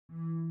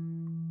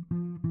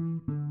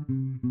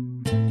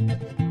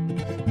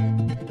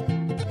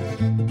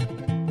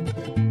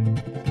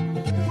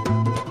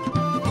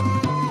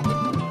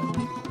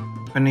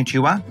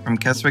Konnichiwa from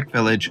Keswick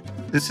Village.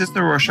 This is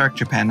the Rorschach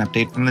Japan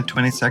update from the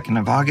 22nd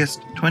of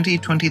August,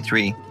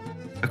 2023.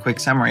 A quick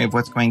summary of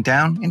what's going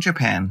down in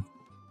Japan.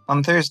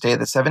 On Thursday,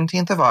 the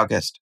 17th of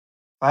August,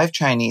 5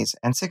 Chinese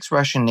and 6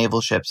 Russian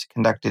naval ships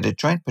conducted a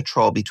joint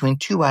patrol between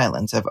 2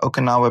 islands of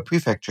Okinawa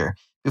Prefecture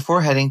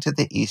before heading to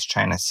the East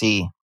China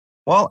Sea.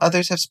 While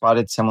others have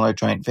spotted similar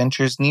joint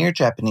ventures near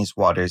Japanese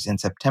waters in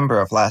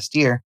September of last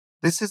year,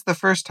 this is the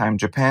first time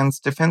Japan's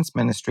Defense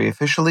Ministry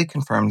officially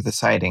confirmed the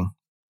sighting.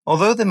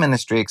 Although the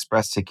ministry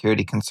expressed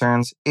security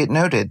concerns, it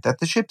noted that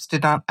the ships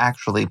did not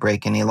actually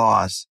break any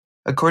laws.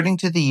 According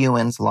to the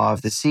UN's Law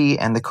of the Sea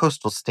and the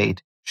coastal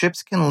state,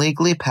 ships can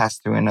legally pass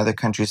through another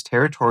country's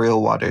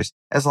territorial waters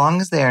as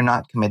long as they are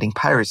not committing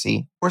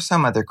piracy or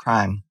some other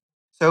crime.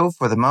 So,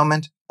 for the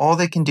moment, all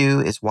they can do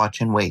is watch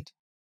and wait.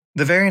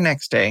 The very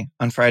next day,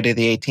 on Friday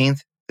the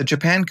 18th, the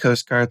Japan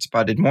Coast Guard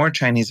spotted more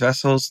Chinese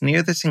vessels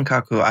near the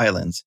Senkaku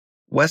Islands,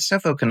 west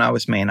of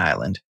Okinawa's main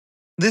island.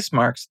 This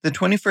marks the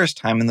 21st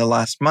time in the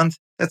last month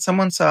that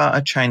someone saw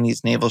a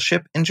Chinese naval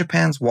ship in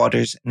Japan's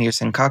waters near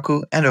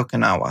Senkaku and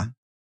Okinawa.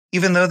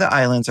 Even though the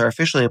islands are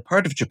officially a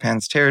part of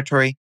Japan's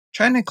territory,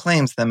 China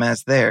claims them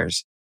as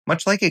theirs,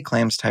 much like it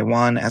claims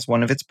Taiwan as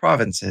one of its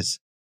provinces.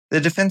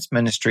 The Defense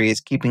Ministry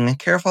is keeping a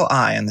careful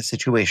eye on the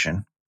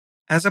situation.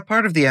 As a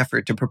part of the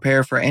effort to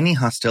prepare for any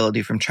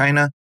hostility from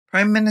China,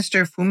 Prime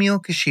Minister Fumio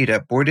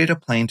Kishida boarded a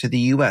plane to the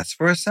U.S.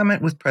 for a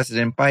summit with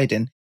President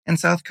Biden and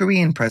South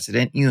Korean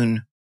President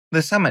Yoon.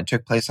 The summit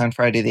took place on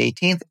Friday the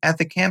 18th at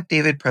the Camp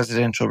David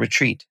Presidential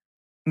Retreat.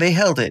 They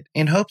held it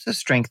in hopes of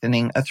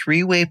strengthening a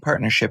 3-way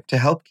partnership to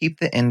help keep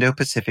the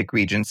Indo-Pacific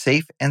region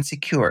safe and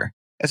secure,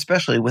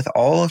 especially with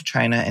all of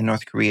China and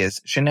North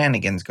Korea's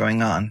shenanigans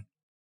going on.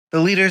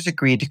 The leaders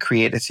agreed to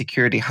create a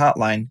security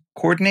hotline,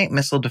 coordinate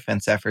missile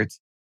defense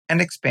efforts,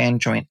 and expand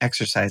joint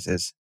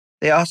exercises.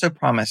 They also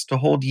promised to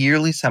hold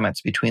yearly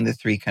summits between the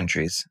 3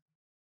 countries.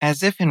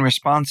 As if in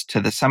response to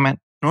the summit,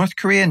 North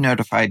Korea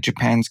notified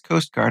Japan's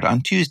Coast Guard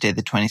on Tuesday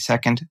the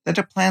 22nd that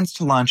it plans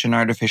to launch an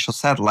artificial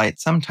satellite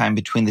sometime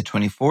between the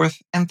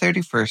 24th and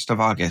 31st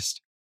of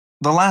August.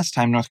 The last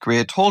time North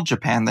Korea told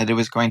Japan that it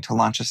was going to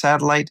launch a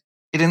satellite,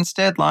 it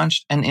instead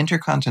launched an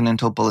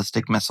intercontinental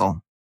ballistic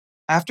missile.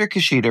 After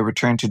Kishida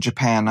returned to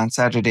Japan on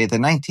Saturday the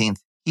 19th,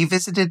 he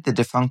visited the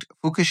defunct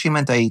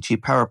Fukushima Daiichi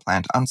power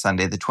plant on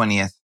Sunday the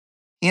 20th.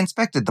 He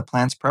inspected the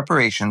plant's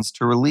preparations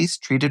to release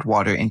treated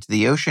water into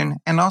the ocean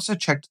and also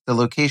checked the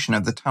location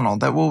of the tunnel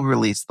that will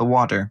release the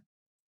water.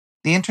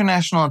 The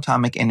International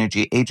Atomic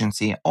Energy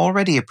Agency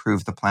already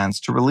approved the plans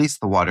to release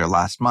the water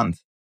last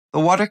month. The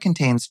water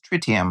contains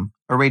tritium,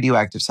 a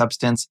radioactive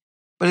substance,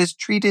 but is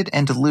treated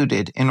and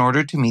diluted in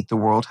order to meet the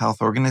World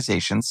Health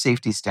Organization's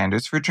safety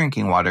standards for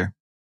drinking water.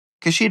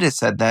 Kishida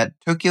said that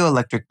Tokyo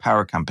Electric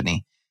Power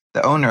Company,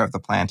 the owner of the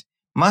plant,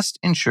 must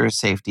ensure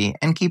safety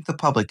and keep the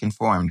public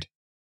informed.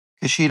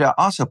 Kishida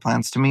also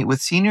plans to meet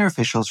with senior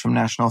officials from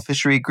national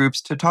fishery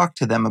groups to talk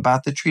to them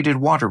about the treated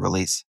water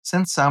release,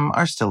 since some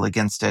are still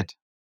against it.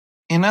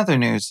 In other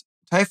news,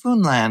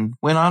 Typhoon Lan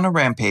went on a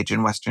rampage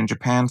in western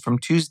Japan from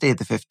Tuesday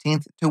the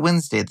 15th to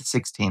Wednesday the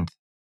 16th.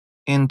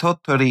 In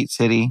Tottori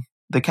City,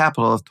 the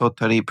capital of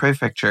Tottori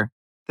Prefecture,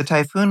 the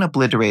typhoon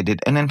obliterated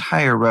an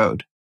entire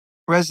road.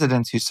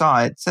 Residents who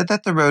saw it said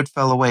that the road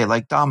fell away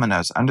like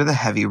dominoes under the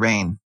heavy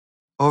rain.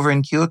 Over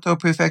in Kyoto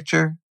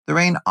Prefecture, the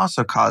rain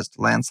also caused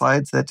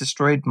landslides that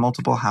destroyed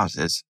multiple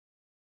houses.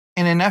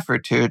 In an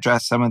effort to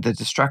address some of the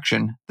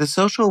destruction, the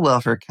Social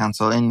Welfare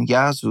Council in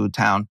Yazu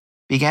town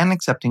began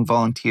accepting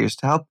volunteers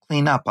to help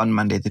clean up on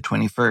Monday the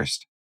 21st.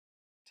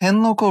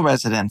 10 local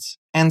residents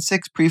and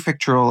 6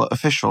 prefectural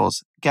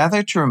officials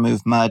gathered to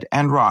remove mud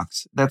and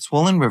rocks that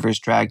swollen rivers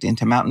dragged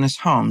into mountainous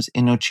homes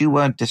in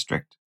Ochiwa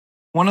district.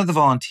 One of the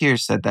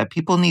volunteers said that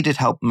people needed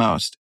help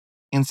most,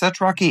 in such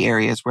rocky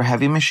areas where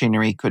heavy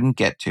machinery couldn't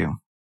get to.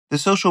 The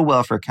Social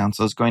Welfare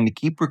Council is going to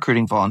keep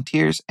recruiting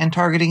volunteers and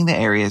targeting the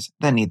areas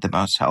that need the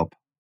most help.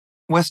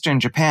 Western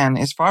Japan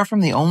is far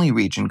from the only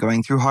region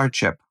going through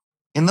hardship.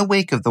 In the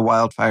wake of the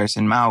wildfires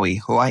in Maui,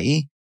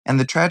 Hawaii, and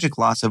the tragic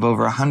loss of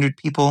over 100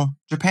 people,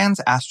 Japan's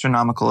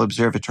Astronomical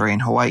Observatory in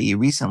Hawaii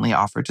recently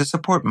offered to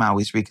support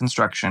Maui's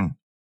reconstruction.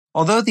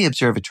 Although the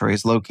observatory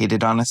is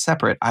located on a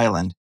separate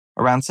island,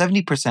 around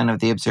 70% of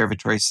the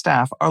observatory's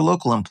staff are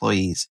local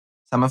employees,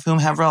 some of whom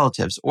have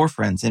relatives or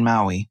friends in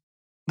Maui.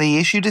 They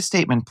issued a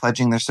statement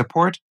pledging their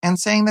support and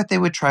saying that they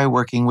would try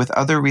working with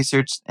other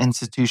research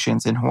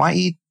institutions in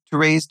Hawaii to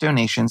raise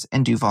donations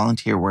and do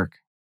volunteer work.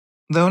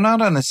 Though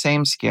not on the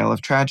same scale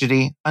of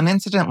tragedy, an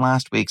incident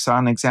last week saw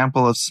an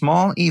example of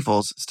small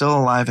evils still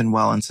alive and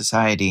well in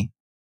society.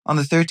 On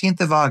the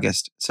 13th of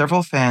August,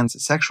 several fans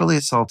sexually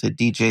assaulted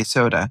DJ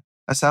Soda,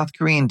 a South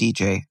Korean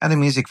DJ, at a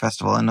music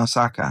festival in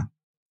Osaka.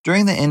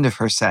 During the end of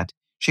her set,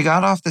 she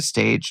got off the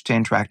stage to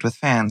interact with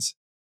fans.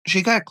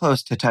 She got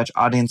close to touch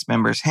audience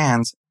members'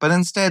 hands, but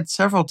instead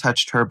several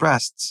touched her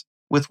breasts,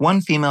 with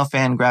one female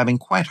fan grabbing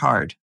quite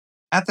hard.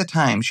 At the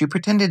time, she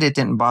pretended it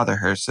didn't bother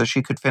her so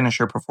she could finish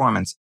her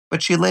performance,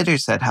 but she later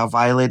said how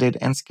violated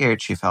and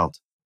scared she felt.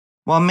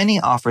 While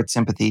many offered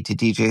sympathy to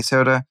DJ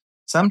Soda,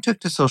 Some took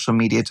to social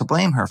media to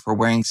blame her for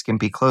wearing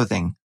skimpy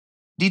clothing.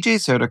 DJ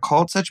Soda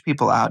called such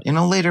people out in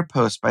a later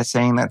post by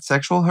saying that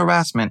sexual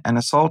harassment and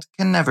assault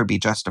can never be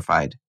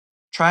justified.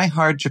 Try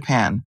Hard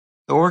Japan,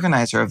 the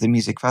organizer of the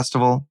music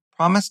festival,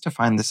 promised to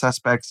find the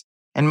suspects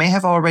and may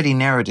have already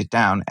narrowed it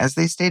down, as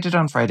they stated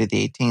on Friday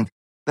the 18th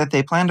that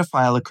they plan to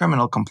file a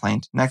criminal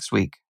complaint next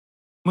week.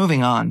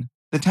 Moving on,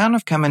 the town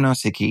of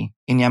Kamenoseki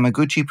in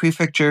Yamaguchi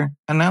Prefecture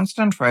announced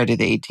on Friday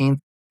the 18th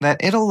that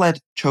it'll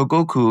let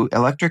Chogoku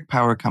Electric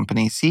Power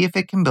Company see if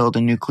it can build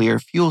a nuclear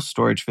fuel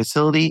storage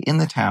facility in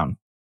the town.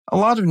 A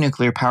lot of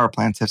nuclear power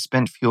plants have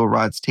spent fuel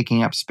rods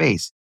taking up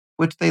space,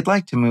 which they'd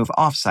like to move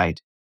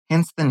off-site,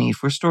 hence the need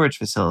for storage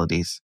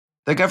facilities.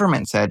 The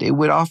government said it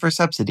would offer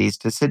subsidies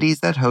to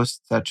cities that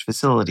host such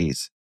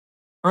facilities.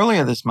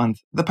 Earlier this month,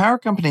 the power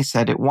company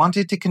said it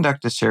wanted to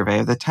conduct a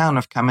survey of the town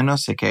of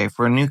Kamenoseki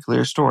for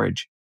nuclear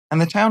storage,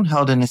 and the town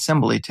held an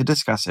assembly to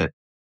discuss it.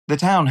 The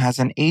town has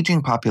an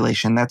aging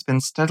population that's been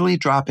steadily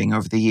dropping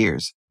over the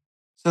years,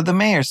 so the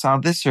mayor saw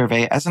this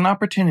survey as an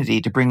opportunity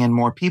to bring in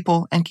more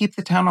people and keep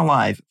the town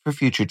alive for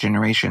future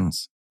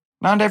generations.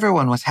 Not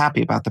everyone was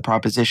happy about the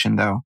proposition,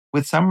 though,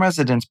 with some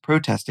residents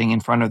protesting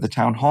in front of the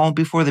town hall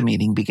before the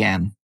meeting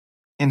began.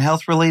 In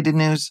health-related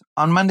news,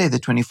 on Monday the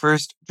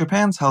 21st,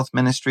 Japan's health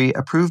ministry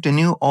approved a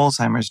new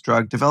Alzheimer's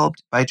drug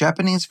developed by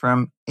Japanese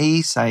firm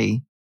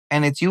Eisai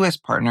and its U.S.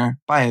 partner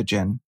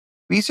Biogen.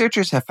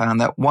 Researchers have found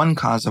that one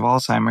cause of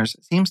Alzheimer's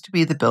seems to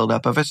be the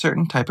buildup of a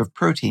certain type of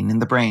protein in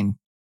the brain.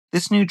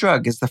 This new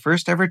drug is the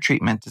first ever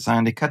treatment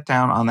designed to cut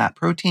down on that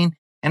protein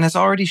and has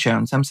already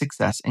shown some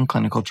success in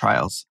clinical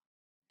trials.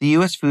 The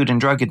U.S. Food and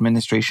Drug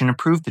Administration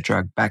approved the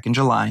drug back in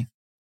July.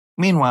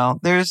 Meanwhile,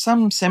 there is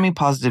some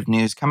semi-positive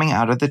news coming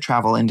out of the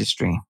travel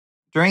industry.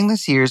 During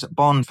this year's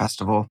Bon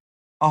Festival,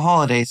 a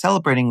holiday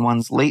celebrating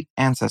one's late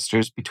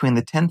ancestors between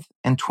the 10th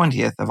and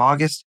 20th of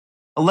August,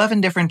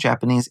 11 different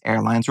Japanese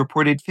airlines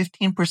reported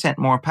 15%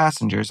 more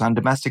passengers on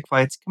domestic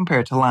flights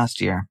compared to last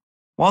year.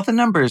 While the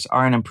numbers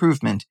are an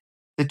improvement,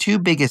 the two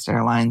biggest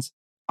airlines,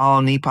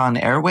 All Nippon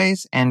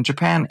Airways and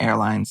Japan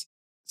Airlines,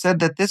 said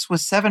that this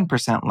was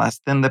 7%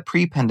 less than the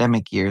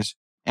pre-pandemic years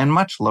and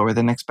much lower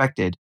than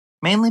expected,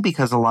 mainly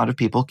because a lot of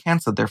people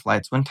canceled their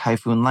flights when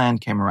Typhoon Lan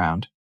came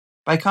around.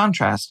 By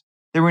contrast,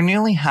 there were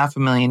nearly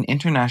 500,000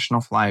 international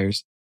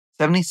flyers,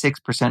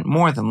 76%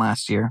 more than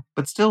last year,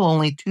 but still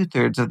only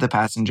 2/3 of the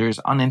passengers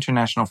on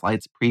international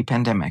flights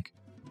pre-pandemic.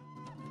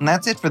 And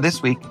that's it for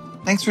this week.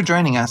 Thanks for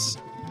joining us.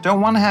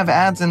 Don't want to have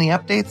ads in the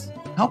updates?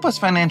 Help us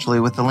financially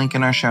with the link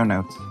in our show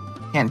notes.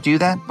 Can't do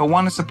that, but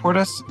want to support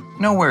us?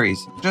 No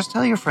worries. Just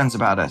tell your friends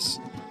about us.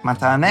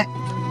 Mata ne!